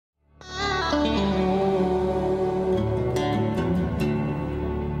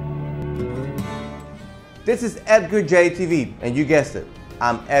This is Edgar J TV, and you guessed it,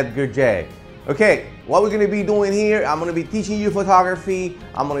 I'm Edgar J. Okay, what we're gonna be doing here, I'm gonna be teaching you photography.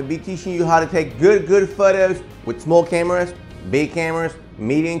 I'm gonna be teaching you how to take good photos with small cameras, big cameras,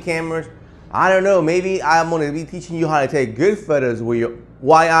 medium cameras. I don't know, maybe I'm gonna be teaching you how to take good photos with your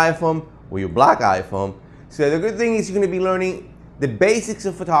white iPhone, with your black iPhone. So the good thing is you're gonna be learning the basics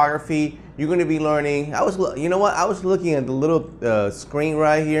of photography. You're gonna be learning, you know what? I was looking at the little screen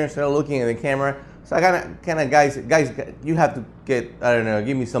right here instead of looking at the camera. So I kinda guys, you have to get, I don't know,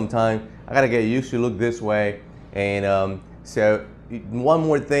 give me some time. I gotta get used to look this way. And so one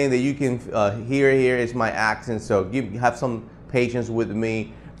more thing that you can hear here is my accent. So have some patience with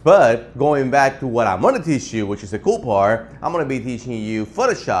me. But going back to what I'm gonna teach you, which is the cool part, I'm gonna be teaching you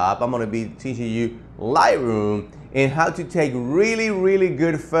Photoshop. I'm gonna be teaching you Lightroom and how to take really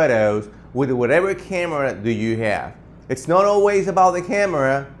good photos with whatever camera do you have. It's not always about the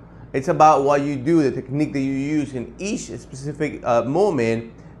camera. It's about what you do, the technique that you use in each specific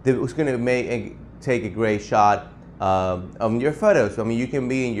moment that was going to take a great shot of your photos. I mean, you can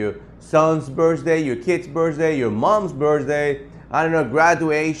be in your son's birthday, your kid's birthday, your mom's birthday, I don't know,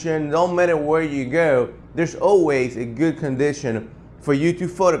 graduation. No matter where you go, there's always a good condition for you to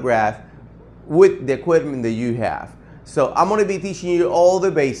photograph with the equipment that you have. So I'm going to be teaching you all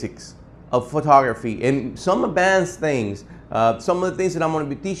the basics of photography and some advanced things. Some of the things that I'm going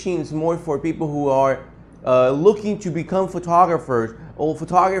to be teaching is more for people who are looking to become photographers, or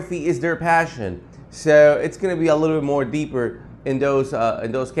photography is their passion. So it's going to be a little bit more deeper in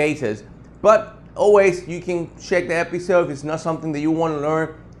those cases. But always, you can check the episode if it's not something that you want to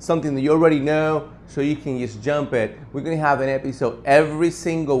learn, something that you already know, so you can just jump it. We're going to have an episode every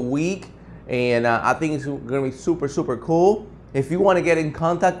single week, and I think it's going to be super cool. If you want to get in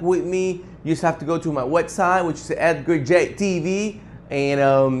contact with me, you just have to go to my website, which is Edgar J TV,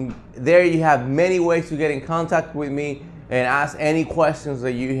 and there you have many ways to get in contact with me and ask any questions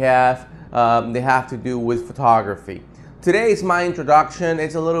that you have that have to do with photography. Today is my introduction.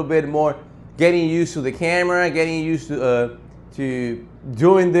 It's a little bit more getting used to the camera, getting used to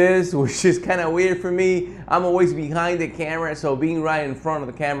doing this, which is kind of weird for me. I'm always behind the camera, so being right in front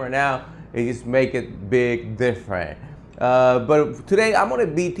of the camera now, it just make it big different. But today I'm going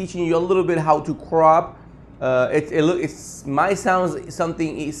to be teaching you a little bit how to crop. It might sound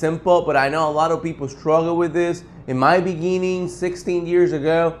something simple, but I know a lot of people struggle with this. In my beginning, 16 years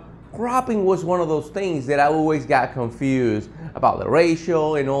ago, cropping was one of those things that I always got confused about the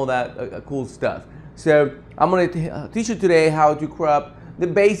ratio and all that cool stuff. So I'm going to teach you today how to crop the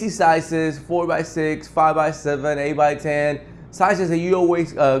basic sizes, 4x6, 5x7, 8x10, sizes that you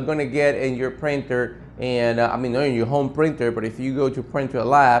always going to get in your printer. And I mean, not in your home printer, but if you go to Printer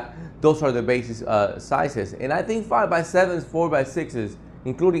Lab, those are the basic sizes. And I think 5x7s, 4x6s,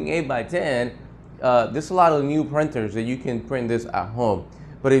 including 8x10, there's a lot of new printers that you can print this at home.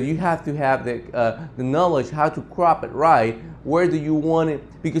 But if you have to have the knowledge how to crop it right, where do you want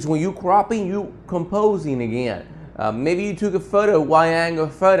it? Because when you're cropping, you're composing again. Maybe you took a photo, wide angle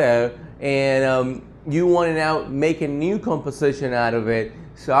photo, and you want to now make a new composition out of it.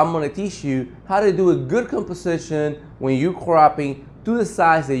 So I'm going to teach you how to do a good composition when you're cropping to the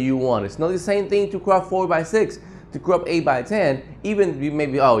size that you want. It's not the same thing to crop 4x6, to crop 8x10, even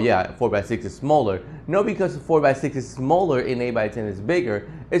maybe, oh yeah, 4x6 is smaller. Not because 4x6 is smaller and 8x10 is bigger.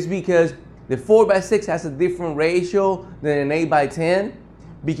 It's because the 4x6 has a different ratio than an 8x10.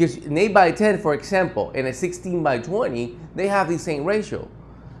 Because an 8x10, for example, and a 16x20, they have the same ratio.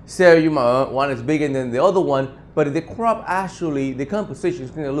 So you might one is bigger than the other one, but the crop actually, the composition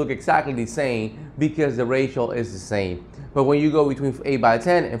is going to look exactly the same because the ratio is the same. But when you go between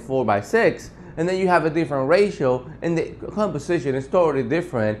 8x10 and 4x6, and then you have a different ratio, and the composition is totally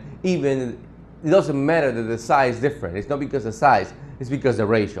different, even it doesn't matter that the size is different. It's not because of size, it's because of the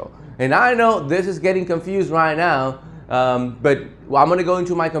ratio. And I know this is getting confused right now, but I'm going to go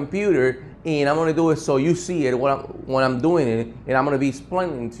into my computer and I'm going to do it so you see it when I'm doing it, and I'm going to be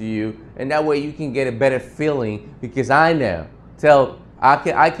explaining to you, and that way you can get a better feeling, because I know,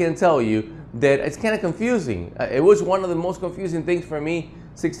 I can tell you that it's kind of confusing. It was one of the most confusing things for me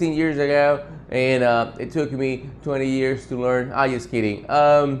 16 years ago, and it took me 20 years to learn. I'm just kidding.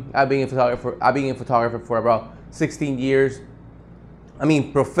 I've been a photographer for about 16 years. I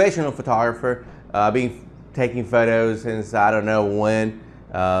mean, professional photographer. I've been taking photos since I don't know when.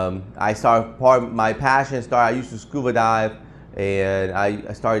 I started, my passion started, I used to scuba dive, and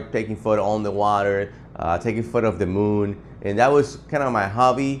I started taking photo on the water, taking photo of the moon, and that was kind of my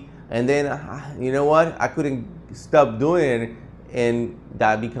hobby. And then, you know what, I couldn't stop doing it, and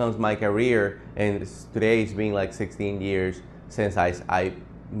that becomes my career. And today it's been like 16 years since I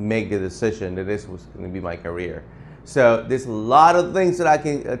make the decision that this was going to be my career. So there's a lot of things that I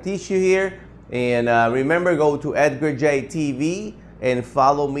can teach you here. And remember, go to Edgar J TV and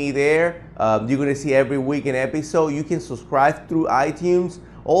follow me there. You're going to see every week an episode. You can subscribe through iTunes.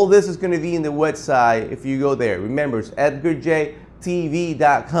 All this is going to be in the website if you go there. Remember, it's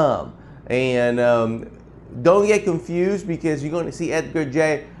edgarjtv.com. And don't get confused, because you're going to see Edgar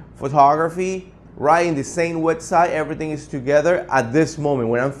J Photography right in the same website. Everything is together at this moment.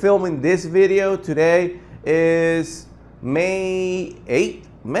 When I'm filming this video, today is May 8th.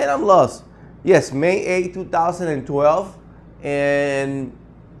 Man, I'm lost. Yes, May 8, 2012. And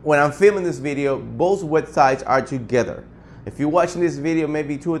when I'm filming this video, both websites are together. If you're watching this video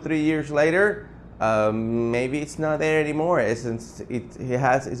maybe 2 or 3 years later, maybe it's not there anymore. It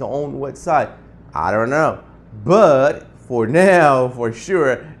has its own website. I don't know. But for now, for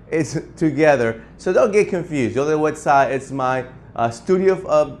sure, it's together. So don't get confused. The other website is my studio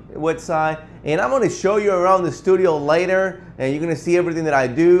website. And I'm going to show you around the studio later, and you're going to see everything that I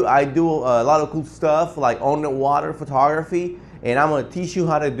do. I do a lot of cool stuff like on the water photography, and I'm going to teach you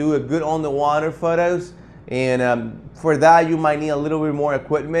how to do a good on the water photos. And for that, you might need a little bit more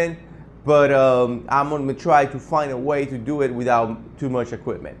equipment, but I'm going to try to find a way to do it without too much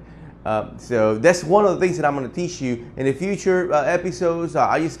equipment. So that's one of the things that I'm going to teach you in the future episodes.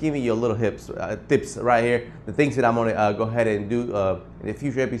 I'm just giving you a little tips right here. The things that I'm going to go ahead and do in the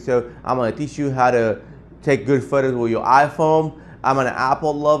future episode. I'm going to teach you how to take good photos with your iPhone. I'm an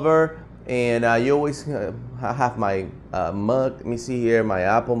Apple lover, and you always have my mug. Let me see here, my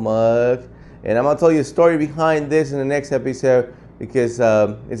Apple mug. And I'm going to tell you a story behind this in the next episode, because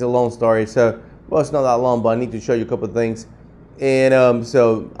it's a long story. So, well, it's not that long, but I need to show you a couple of things. And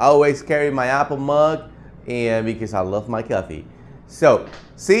so I always carry my Apple mug, and because I love my coffee. So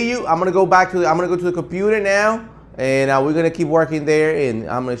see you. I'm gonna go to the computer now, and we're gonna keep working there, and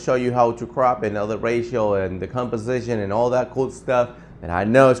I'm gonna show you how to crop and the ratio and the composition and all that cool stuff. And I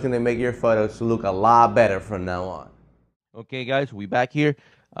know it's gonna make your photos look a lot better from now on. Okay, guys, we back here.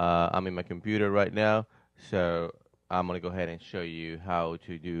 I'm in my computer right now, so I'm gonna go ahead and show you how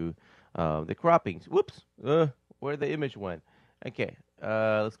to do the croppings. Whoops, where the image went. Okay,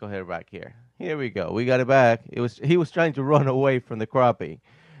 let's go ahead back here. Here we go. We got it back. He was trying to run away from the cropping.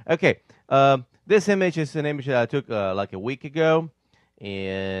 Okay, this image is an image that I took like a week ago,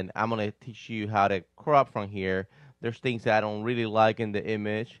 and I'm gonna teach you how to crop from here. There's things that I don't really like in the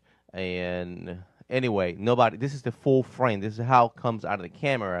image, and anyway, this is the full frame. This is how it comes out of the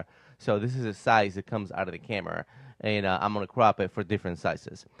camera. So this is the size that comes out of the camera. And I'm going to crop it for different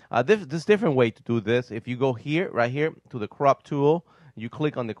sizes. There's different way to do this. If you go here, right here, to the crop tool, you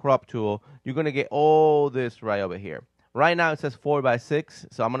click on the crop tool, you're going to get all this right over here. Right now it says 4:6,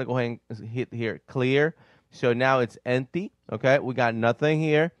 so I'm going to go ahead and hit here, clear. So now it's empty, okay? We got nothing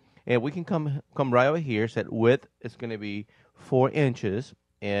here. And we can come right over here, set width is going to be 4 inches,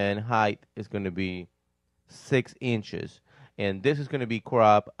 and height is going to be 6 inches. And this is going to be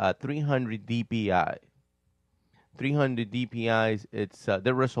cropped at 300 dpi. 300 dpi's, it's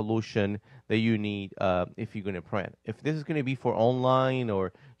the resolution that you need if you're going to print. If this is going to be for online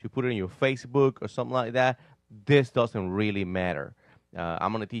or to put it in your Facebook or something like that, this doesn't really matter.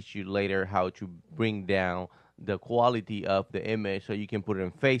 I'm going to teach you later how to bring down the quality of the image so you can put it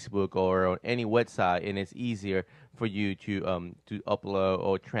on Facebook or on any website, and it's easier for you to upload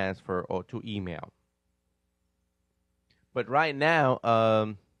or transfer or to email. But right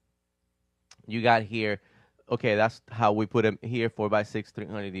now, you got here. Okay, that's how we put them here, 4:6,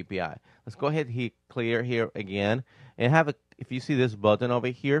 300 dpi. Let's go ahead and hit clear here again, and if you see this button over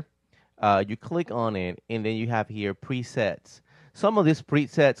here, you click on it, and then you have here presets. Some of these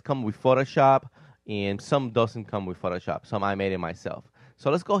presets come with Photoshop, and some doesn't come with Photoshop. Some I made it myself. So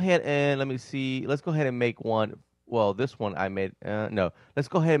let's go ahead and let's go ahead and make one. Well, this one I made. No, let's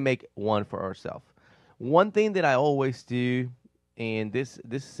go ahead and make one for ourselves. One thing that I always do, and this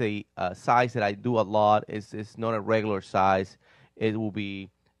is a size that I do a lot. It's not a regular size. It will be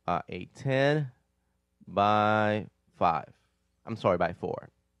a 10 by 5. I'm sorry, by 4.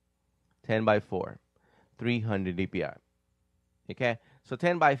 10 by 4, 300 dpi. Okay, so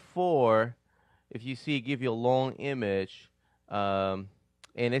 10 by 4. If you see, give you a long image, and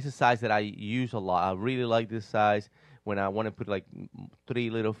it's a size that I use a lot. I really like this size when I want to put like 3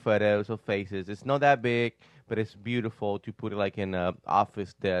 little photos of faces. It's not that big, but it's beautiful to put it like in an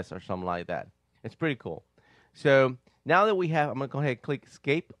office desk or something like that. It's pretty cool. So now that we have, I'm going to go ahead and click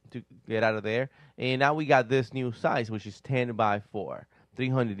escape to get out of there. And now we got this new size, which is 10 by 4,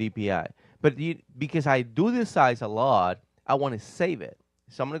 300 dpi. But because I do this size a lot, I want to save it.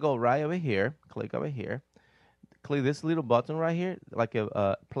 So I'm going to go right over here, click over here, click this little button right here, like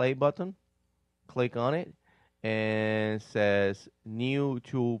a play button. Click on it, and it says new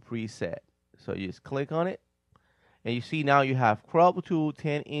tool preset. So you just click on it, and you see now you have crop tool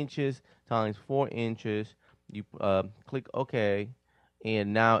 10 inches times 4 inches. You click OK,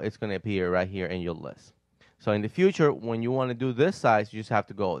 and now it's going to appear right here in your list. So in the future, when you want to do this size, you just have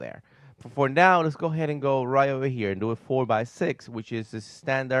to go there. For now, let's go ahead and go right over here and do it 4x6, which is the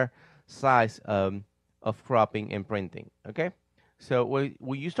standard size of cropping and printing. Okay, so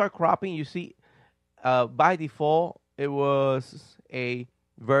when you start cropping, you see by default it was a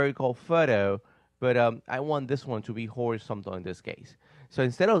vertical photo, but I want this one to be horizontal in this case. So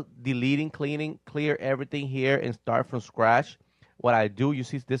instead of deleting, clear everything here and start from scratch, what I do, you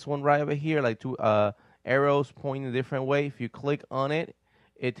see this one right over here, like two arrows pointing a different way. If you click on it,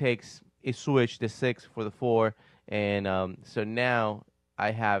 it switched the 6 for the 4, and so now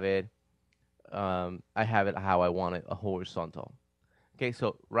I have it how I want it, a horizontal. Okay,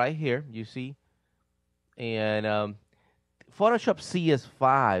 so right here you see, and Photoshop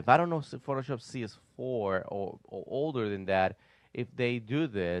CS5. I don't know if Photoshop CS4 or older than that. If they do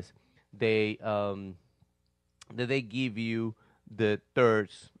this, they give you the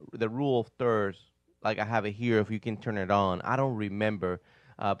thirds, the rule of thirds, like I have it here. If you can turn it on, I don't remember,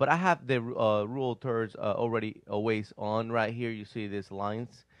 but I have the rule of thirds already always on right here. You see these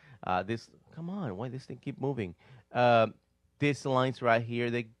lines. Come on, why this thing keep moving? These lines right here,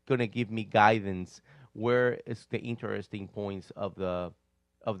 they're gonna give me guidance where is the interesting points of the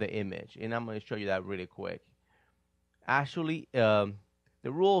image, and I'm gonna show you that really quick. Actually, the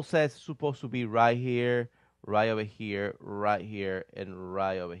rule says it's supposed to be right here, right over here, right here, and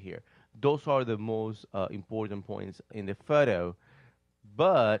right over here. Those are the most important points in the photo.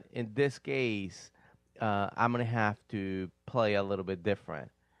 But in this case, I'm gonna have to play a little bit different.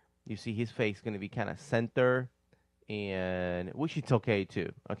 You see his face is gonna be kind of center, and which is okay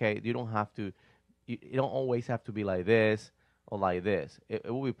too. Okay, you don't have to. You don't always have to be like this or like this.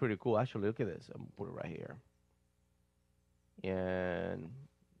 It will be pretty cool. Actually, look at this. I'm gonna put it right here, and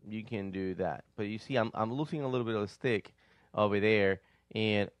you can do that. But you see, I'm losing a little bit of the stick over there,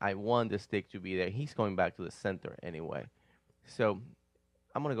 and I want the stick to be there. He's going back to the center anyway. So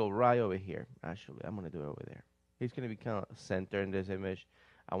I'm gonna go right over here. Actually, I'm gonna do it over there. He's gonna be kind of center in this image.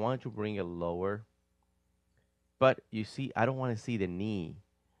 I want to bring it lower, but you see, I don't want to see the knee,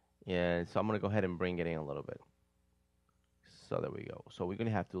 and so I'm gonna go ahead and bring it in a little bit. So there we go. So we're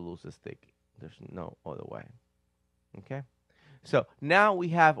gonna have to lose the stick. There's no other way. Okay. So now we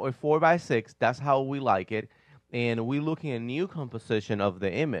have our 4x6. That's how we like it, and we're looking at a new composition of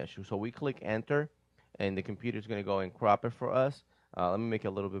the image. So we click enter, and the computer's gonna go and crop it for us. Let me make it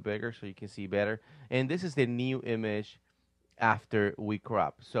a little bit bigger so you can see better. And this is the new image after we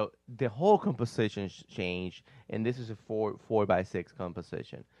crop. So the whole composition changed, and this is a 4x6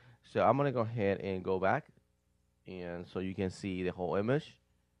 composition. So I'm gonna go ahead and go back, and so you can see the whole image.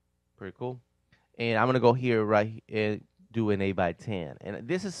 Pretty cool. And I'm gonna go here right and do an 8x10. And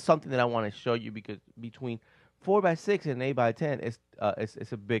this is something that I want to show you because between 4x6 and 8x10 is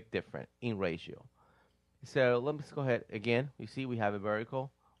it's a big difference in ratio. So let's go ahead again. You see we have a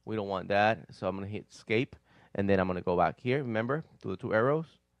vertical. We don't want that. So I'm going to hit escape, and then I'm going to go back here. Remember, to the two arrows.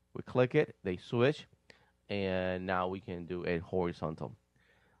 We click it. They switch. And now we can do a horizontal.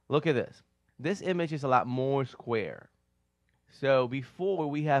 Look at this. This image is a lot more square. So before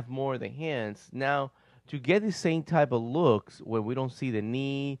we have more of the hands. Now, to get the same type of looks where we don't see the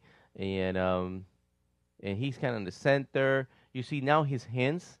knee and he's kind of in the center. You see now his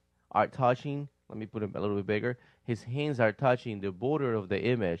hands are touching. Let me put it a little bit bigger. His hands are touching the border of the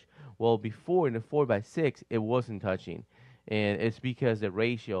image. Well, before in the 4x6, it wasn't touching. And it's because the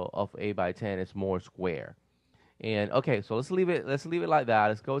ratio of 8x10 is more square. And okay, so let's leave it like that.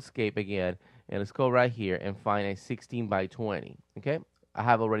 Let's go escape again. And let's go right here and find a 16x20. Okay, I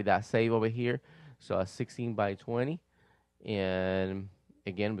have already that save over here. So a 16x20. And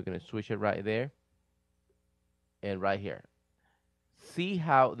again, we're going to switch it right there. And right here. See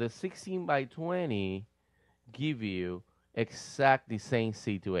how the 16x20 give you exactly the same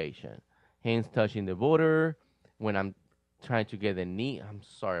situation. Hands touching the border. When I'm trying to get the knee, I'm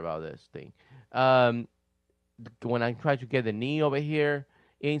sorry about this thing. When I try to get the knee over here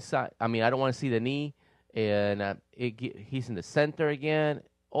inside, I mean, I don't want to see the knee, and he's in the center again.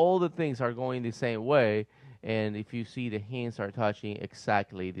 All the things are going the same way, and if you see the hands are touching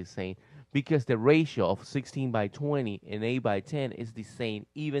exactly the same, because the ratio of 16x20 and 8x10 is the same,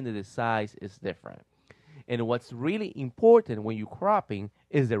 even though the size is different. And what's really important when you're cropping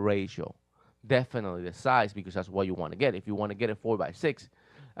is the ratio. Definitely the size, because that's what you want to get. If you want to get a 4x6,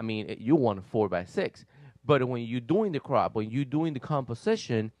 I mean, you want a 4x6. But when you're doing the crop, when you're doing the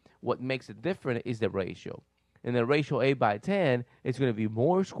composition, what makes it different is the ratio. And the ratio 8 by 10 is going to be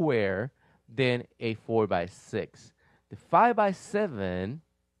more square than a 4 by 6. The 5 by 7,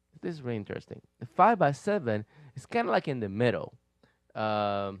 this is really interesting. The 5 by 7 is kind of like in the middle.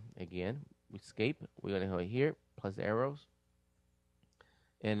 Again, we escape. We're going to go here, plus the arrows.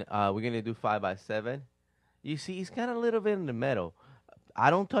 And we're going to do 5 by 7. You see, it's kind of a little bit in the middle. I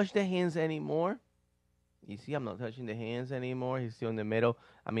don't touch the hands anymore. You see, I'm not touching the hands anymore. He's still in the middle.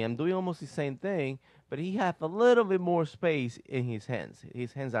 I mean, I'm doing almost the same thing, but he has a little bit more space in his hands.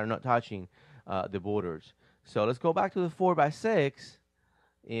 His hands are not touching the borders. So let's go back to the 4 by 6.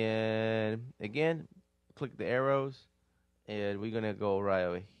 And again, click the arrows. And we're going to go right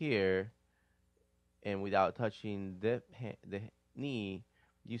over here. And without touching the knee,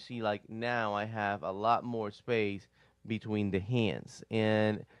 you see like now I have a lot more space between the hands.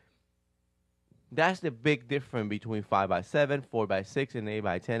 And that's the big difference between 5 by 7, 4 by 6, and 8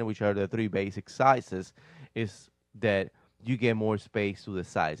 by 10, which are the three basic sizes, is that you get more space to the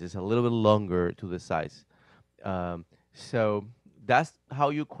sides. It's a little bit longer to the sides. So that's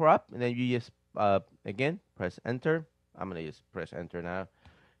how you crop, and then you just, again, press enter. I'm going to just press enter now.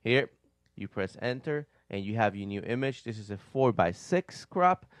 Here, you press enter, and you have your new image. This is a 4 by 6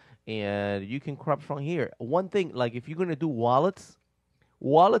 crop, and you can crop from here. One thing, like if you're going to do wallets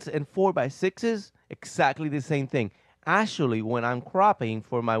and 4 by 6s, exactly the same thing. Actually, when I'm cropping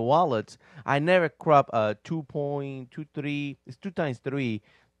for my wallets, I never crop a 2.23. It's 2 times 3.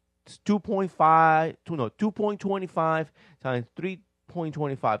 It's 2.25 times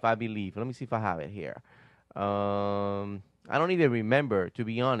 3.25, I believe. Let me see if I have it here. I don't even remember, to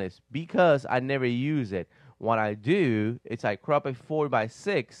be honest, because I never use it. What I do is I crop a 4 by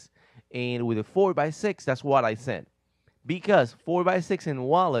 6, and with a 4 by 6, that's what I send. Because 4 by 6 in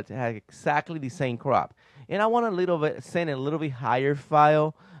wallet has exactly the same crop. And I want send a little bit higher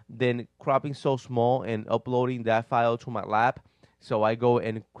file than cropping so small and uploading that file to my lab. So I go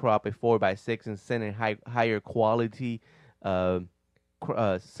and crop a 4 by 6 and send a higher quality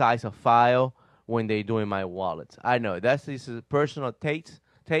size of file when they're doing my wallets. I know this is a personal taste,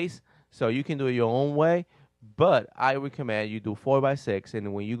 so you can do it your own way. But I recommend you do 4 by 6,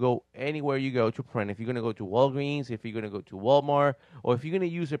 and when you go anywhere you go to print, if you're gonna go to Walgreens, if you're gonna go to Walmart, or if you're gonna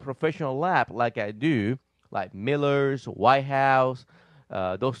use a professional lab like I do, like Miller's, White House,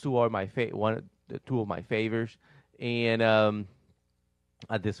 those two are two of my favorites, and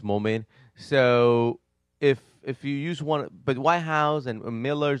at this moment. So if you use one, but White House and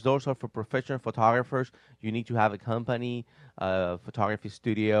Miller's, those are for professional photographers. You need to have a company, photography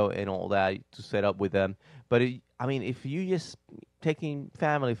studio, and all that to set up with them. But I mean, if you just taking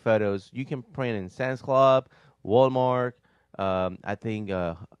family photos, you can print in Sam's Club, Walmart, I think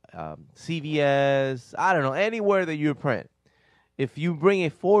CVS. I don't know, anywhere that you print. If you bring a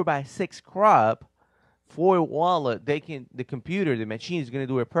 4 by 6 crop for a wallet, the computer, the machine is going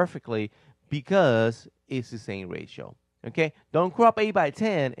to do it perfectly because it's the same ratio. Okay, don't crop 8 by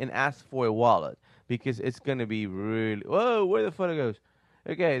 10 and ask for a wallet because it's going to be really. Whoa, where the photo goes?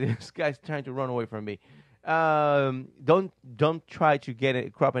 Okay, this guy's trying to run away from me. Don't try to get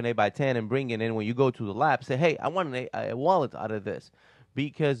it crop an 8 by 10 and bring it in when you go to the lab. Say, hey, I want a wallet out of this.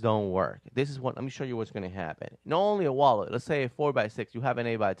 Because don't work. This is what, let me show you what's going to happen. Not only a wallet, let's say a 4 by 6, you have an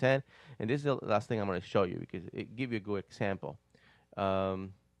 8 by 10, and this is the last thing I'm going to show you because it give you a good example.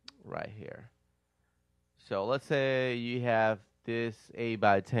 Right here. So let's say you have this 8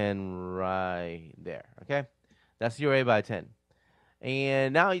 by 10 right there, okay? That's your 8 by 10.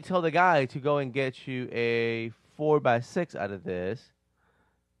 And now you tell the guy to go and get you a 4 by 6 out of this,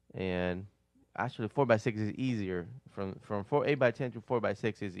 and actually 4 by 6 is easier. From 8 by 10 to 4 by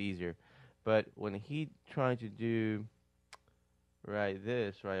 6 is easier. But when he trying to do right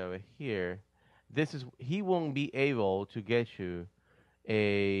over here, he won't be able to get you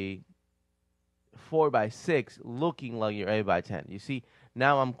a 4 by 6 looking like your 8 by 10. You see,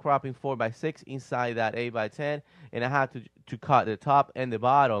 now I'm cropping 4 by 6 inside that 8 by 10, and I have to cut the top and the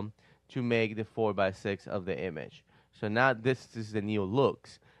bottom to make the 4 by 6 of the image. So now this is the new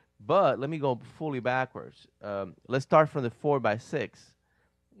looks. But let me go fully backwards. Let's start from the 4 by 6.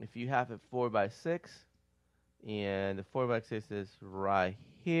 If you have a 4 by 6, and the 4 by 6 is right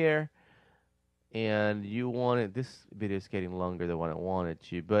here, and you want it, this video is getting longer than what I wanted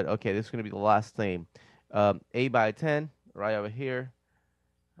to, but okay, this is going to be the last thing. 8 by 10, right over here.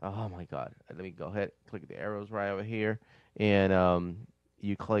 Oh my God. Let me go ahead, click the arrows right over here, and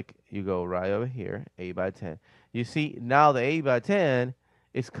you go right over here, 8 by 10. You see, now the 8 by 10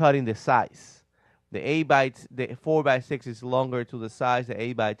 is cutting the size. The 4 by 6 is longer to the size. The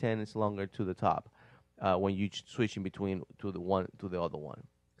 8 by 10 is longer to the top. when you switching between to the one to the other one.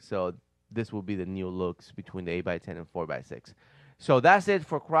 So this will be the new looks between the 8x10 and 4x6. So that's it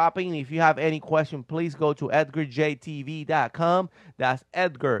for cropping. If you have any question, please go to edgarjtv.com. That's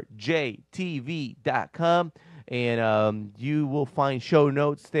edgarjtv.com. And you will find show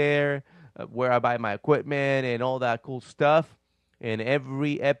notes there where I buy my equipment and all that cool stuff. In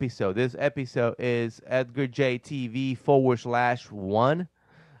every episode, this episode is edgarjtv/1.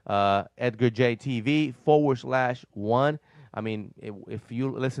 edgarjtv/1. I mean, if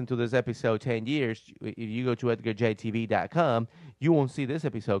you listen to this episode 10 years, if you go to edgarjtv.com, you won't see this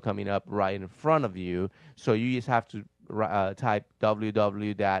episode coming up right in front of you. So you just have to type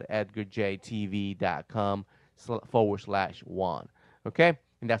www.edgarjtv.com/1. Okay?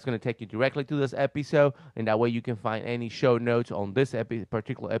 And that's going to take you directly to this episode. And that way you can find any show notes on this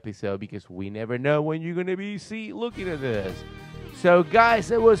particular episode, because we never know when you're going to be looking at this. So,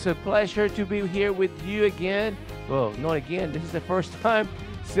 guys, it was a pleasure to be here with you again. Well, not again. This is the first time.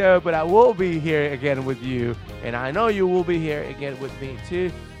 But I will be here again with you. And I know you will be here again with me,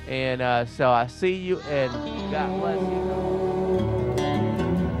 too. And so I see you, and God bless you.